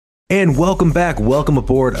And welcome back. Welcome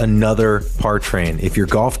aboard another Par Train. If your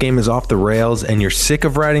golf game is off the rails and you're sick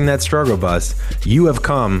of riding that struggle bus, you have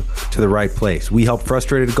come to the right place. We help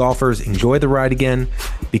frustrated golfers enjoy the ride again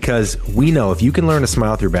because we know if you can learn to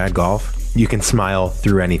smile through bad golf, you can smile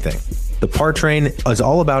through anything. The Par Train is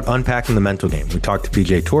all about unpacking the mental game. We talk to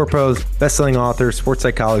PGA Tour pros, best-selling authors, sports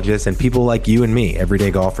psychologists, and people like you and me,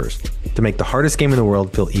 everyday golfers, to make the hardest game in the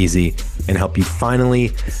world feel easy and help you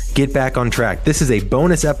finally get back on track. This is a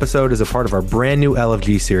bonus episode as a part of our brand new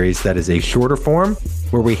LFG series that is a shorter form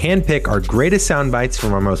where we handpick our greatest sound bites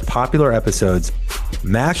from our most popular episodes,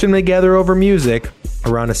 mash them together over music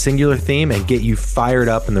around a singular theme, and get you fired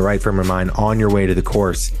up in the right frame of mind on your way to the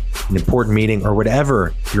course, an important meeting, or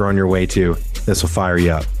whatever you're on your way to. This will fire you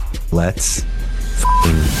up. Let's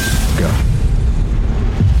go.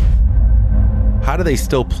 How do they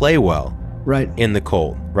still play well in the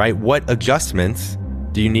cold, right? What adjustments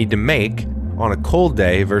do you need to make on a cold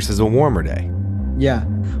day versus a warmer day? Yeah.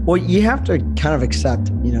 Well, you have to kind of accept,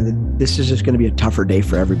 that this is just going to be a tougher day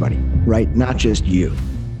for everybody, right? Not just you.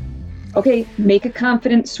 Okay, make a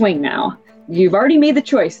confident swing now. You've already made the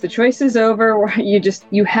choice. The choice is over.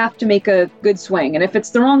 You have to make a good swing. And if it's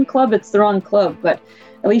the wrong club, it's the wrong club. But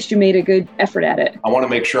at least you made a good effort at it. I want to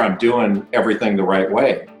make sure I'm doing everything the right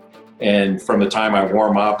way. And from the time I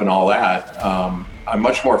warm up and all that, I'm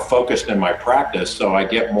much more focused in my practice. So I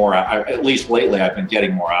get more, at least lately, I've been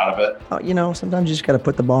getting more out of it. Sometimes you just got to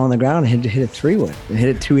put the ball on the ground and hit it 3-wood and hit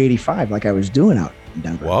it 285 like I was doing out in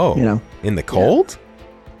Denver. Whoa. In the cold? Yeah.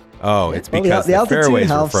 Oh, it's because the fairways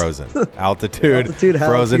helps. were frozen. Altitude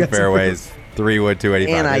frozen fairways, 3-wood,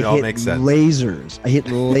 285. And it all makes sense. I hit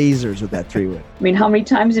lasers with that 3-wood. I mean, how many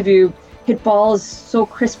times have you hit balls so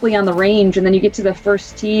crisply on the range and then you get to the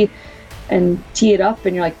first tee and tee it up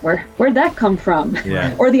and you're like, where'd that come from?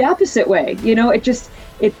 Yeah. Or the opposite way.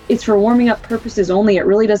 It's for warming up purposes only. It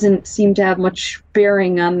really doesn't seem to have much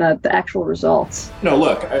bearing on the actual results. No,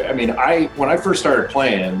 look, when I first started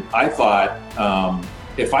playing, I thought,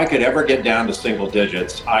 if I could ever get down to single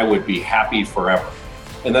digits, I would be happy forever.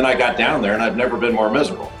 And then I got down there and I've never been more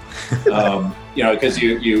miserable. Because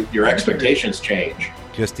your expectations change.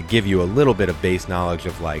 Just to give you a little bit of base knowledge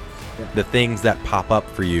of the things that pop up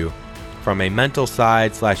for you from a mental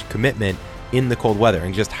side / commitment in the cold weather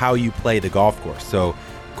and just how you play the golf course. So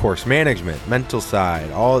course management, mental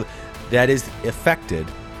side, all that is affected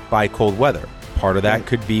by cold weather. Part of that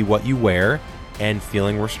could be what you wear and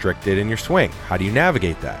feeling restricted in your swing. How do you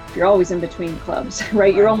navigate that? You're always in between clubs,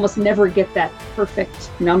 right? You almost never get that perfect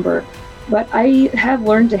number. But I have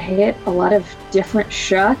learned to hit a lot of different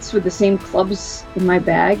shots with the same clubs in my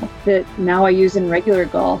bag that now I use in regular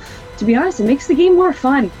golf. To be honest, it makes the game more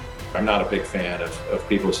fun. I'm not a big fan of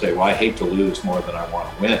people who say, well, I hate to lose more than I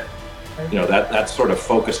want to win. That's sort of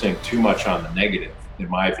focusing too much on the negative, in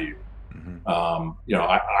my view. Mm-hmm.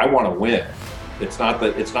 I want to win. It's not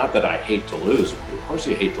that I hate to lose. Of course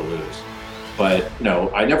you hate to lose. But,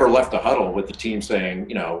 I never left a huddle with the team saying,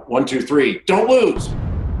 1, 2, 3, don't lose.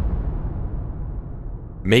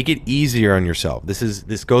 Make it easier on yourself.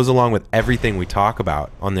 This goes along with everything we talk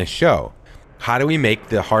about on this show. How do we make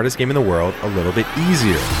the hardest game in the world a little bit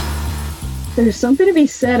easier? There's something to be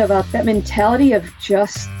said about that mentality of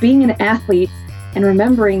just being an athlete and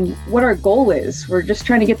remembering what our goal is. We're just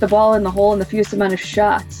trying to get the ball in the hole in the fewest amount of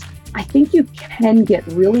shots. I think you can get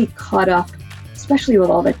really caught up, especially with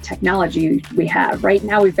all the technology we have. Right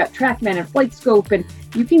now we've got TrackMan and FlightScope, and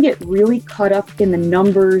you can get really caught up in the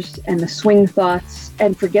numbers and the swing thoughts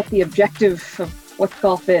and forget the objective of what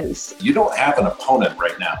golf is. You don't have an opponent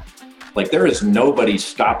right now. There is nobody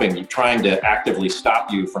stopping you, trying to actively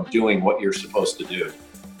stop you from doing what you're supposed to do.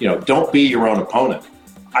 Don't be your own opponent.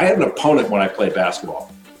 I had an opponent when I played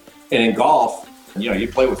basketball. And in golf, you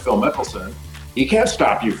play with Phil Mickelson. He can't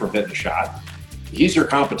stop you from hitting a shot. He's your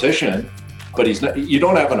competition, but you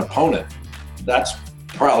don't have an opponent. That's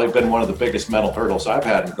probably been one of the biggest mental hurdles I've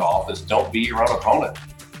had in golf is don't be your own opponent.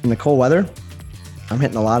 In the cold weather, I'm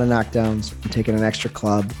hitting a lot of knockdowns. I'm taking an extra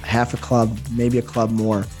club, half a club, maybe a club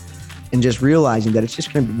more. And just realizing that it's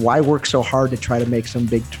just going to be, why work so hard to try to make some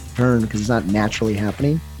big turn because it's not naturally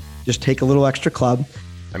happening? Just take a little extra club.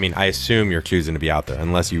 I mean, I assume you're choosing to be out there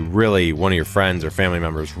unless you really, one of your friends or family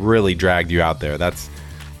members really dragged you out there. That's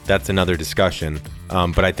another discussion.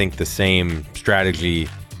 But I think the same strategy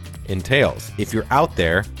entails. If you're out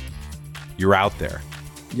there, you're out there.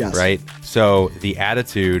 Yes. Right? So the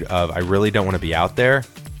attitude of I really don't want to be out there,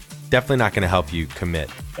 definitely not going to help you commit.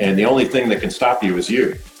 And the only thing that can stop you is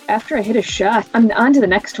you. After I hit a shot, I'm on to the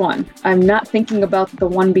next one. I'm not thinking about the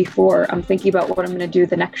one before. I'm thinking about what I'm going to do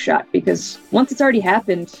the next shot because once it's already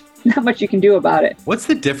happened, not much you can do about it. What's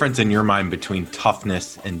the difference in your mind between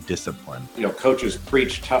toughness and discipline? Coaches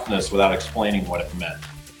preach toughness without explaining what it meant.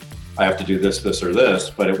 I have to do this, this, or this,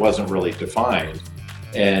 but it wasn't really defined.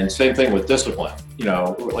 And same thing with discipline.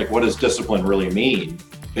 Like, what does discipline really mean?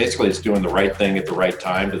 Basically, it's doing the right thing at the right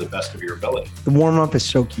time to the best of your ability. The warm-up is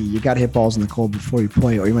so key. You got to hit balls in the cold before you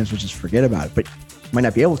play, or you might as well just forget about it, but you might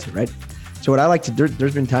not be able to, right? So what I like to do,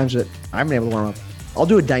 there's been times that I've been able to warm up. I'll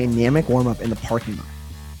do a dynamic warm-up in the parking lot,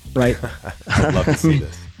 right? I'd love to see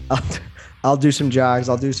this. I'll do some jogs.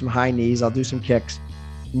 I'll do some high knees. I'll do some kicks.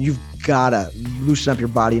 You've got to loosen up your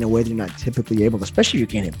body in a way that you're not typically able to, especially if you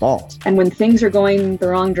can't hit balls. And when things are going the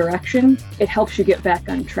wrong direction, it helps you get back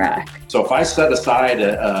on track. So if I set aside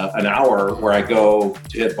an hour where I go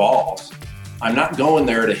to hit balls, I'm not going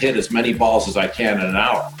there to hit as many balls as I can in an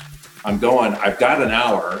hour. I've got an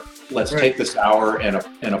hour. Let's take this hour and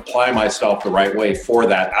apply myself the right way for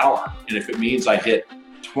that hour. And if it means I hit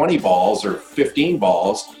 20 balls or 15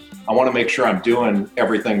 balls, I want to make sure I'm doing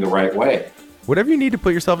everything the right way. Whatever you need to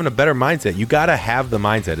put yourself in a better mindset, you got to have the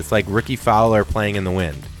mindset. It's like Ricky Fowler playing in the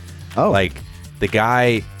wind. Oh. Like, the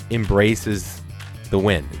guy embraces the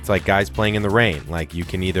wind. It's like guys playing in the rain. Like, you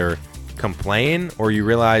can either complain or you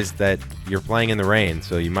realize that you're playing in the rain,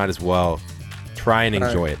 so you might as well try and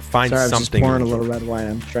enjoy it. Find Sorry, something. I was just pouring a little red wine.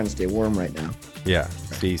 I'm trying to stay warm right now. Yeah.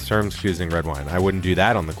 See, Serm's choosing red wine. I wouldn't do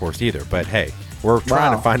that on the course either. But hey, we're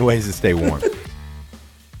trying to find ways to stay warm.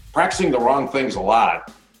 Practicing the wrong things a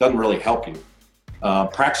lot doesn't really help you.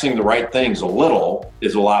 Practicing the right things a little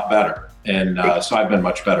is a lot better. And so I've been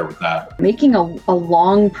much better with that. Making a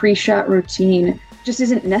long pre-shot routine just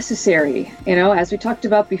isn't necessary. As we talked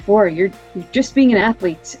about before, you're just being an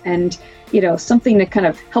athlete, and something to kind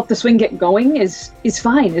of help the swing get going is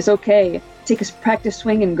fine, is okay. Take a practice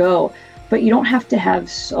swing and go. But you don't have to have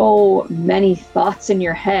so many thoughts in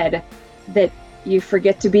your head that you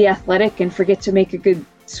forget to be athletic and forget to make a good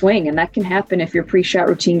swing. And that can happen if your pre-shot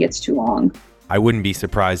routine gets too long. I wouldn't be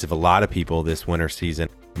surprised if a lot of people this winter season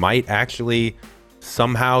might actually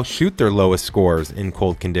somehow shoot their lowest scores in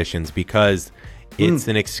cold conditions because it's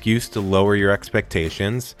an excuse to lower your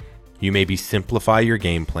expectations. You maybe simplify your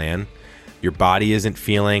game plan. Your body isn't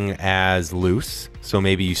feeling as loose, so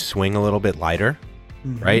maybe you swing a little bit lighter,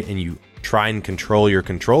 right? And you try and control your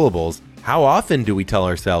controllables. How often do we tell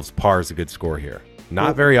ourselves par is a good score here?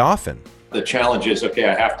 Not very often. The challenge is, okay,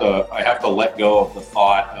 I have to let go of the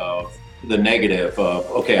thought of the negative of,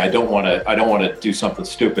 okay, I don't want to do something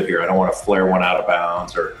stupid here. I don't want to flare one out of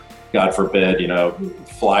bounds or, God forbid,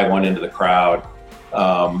 fly one into the crowd.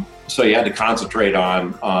 So you had to concentrate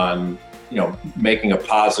on making a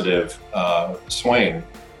positive swing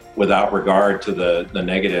without regard to the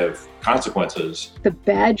negative consequences. The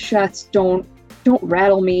bad shots don't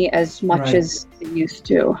rattle me as much as they used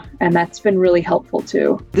to, and that's been really helpful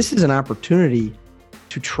too. This is an opportunity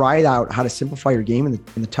to try it out, how to simplify your game in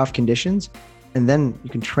the tough conditions, and then you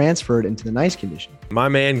can transfer it into the nice condition. My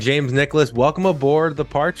man, James Nicholas, welcome aboard the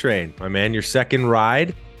Par Train. My man, your second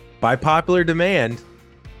ride. By popular demand,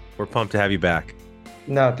 we're pumped to have you back.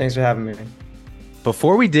 No, thanks for having me.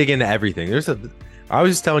 Before we dig into everything, I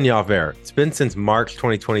was just telling you off air, it's been since March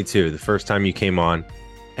 2022, the first time you came on.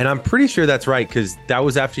 And I'm pretty sure that's right, because that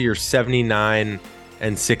was after your 79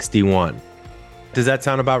 and 61. Does that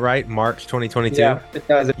sound about right? March 2022? Yeah, it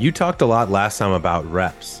does. You talked a lot last time about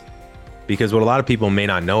reps, because what a lot of people may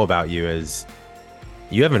not know about you is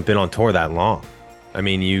you haven't been on tour that long. I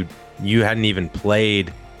mean, you hadn't even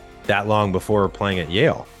played that long before playing at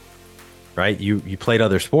Yale, right? You played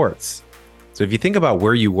other sports. So if you think about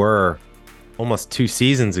where you were almost 2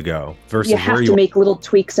 seasons ago versus you have where to make little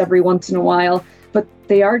tweaks every once in a while, but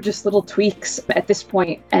they are just little tweaks at this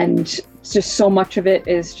point, and just so much of it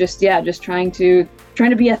is just trying to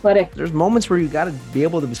be athletic. There's moments where you got to be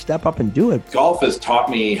able to step up and do it. Golf has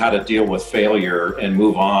taught me how to deal with failure and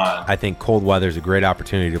move on. I think cold weather is a great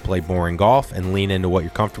opportunity to play boring golf and lean into what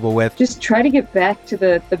you're comfortable with. Just try to get back to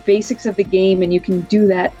the basics of the game, and you can do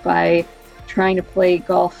that by trying to play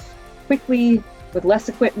golf quickly, with less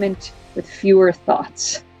equipment, with fewer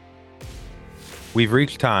thoughts. We've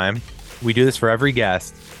reached time. We do this for every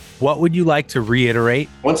guest. What would you like to reiterate?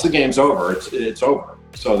 Once the game's over, it's over.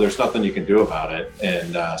 So there's nothing you can do about it.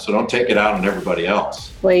 And so don't take it out on everybody else.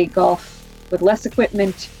 Play golf with less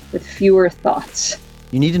equipment, with fewer thoughts.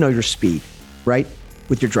 You need to know your speed, right?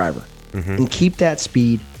 With your driver. And keep that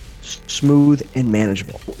speed smooth and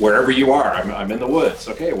manageable. Wherever you are, I'm in the woods.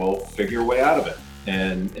 Okay, well, figure your way out of it.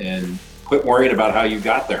 And quit worrying about how you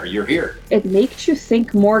got there. You're here. It makes you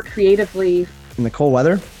think more creatively. In the cold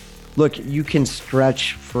weather, look, you can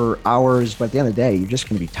stretch for hours, but at the end of the day, you're just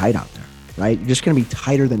going to be tight out there, right? You're just going to be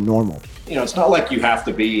tighter than normal. it's not like you have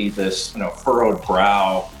to be this, furrowed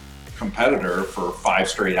brow competitor for 5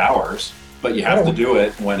 straight hours, but you have to do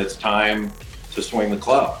it when it's time to swing the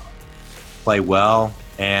club. Play well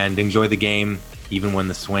and enjoy the game, even when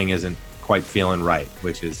the swing isn't quite feeling right,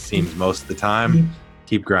 which seems most of the time.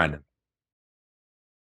 Keep grinding.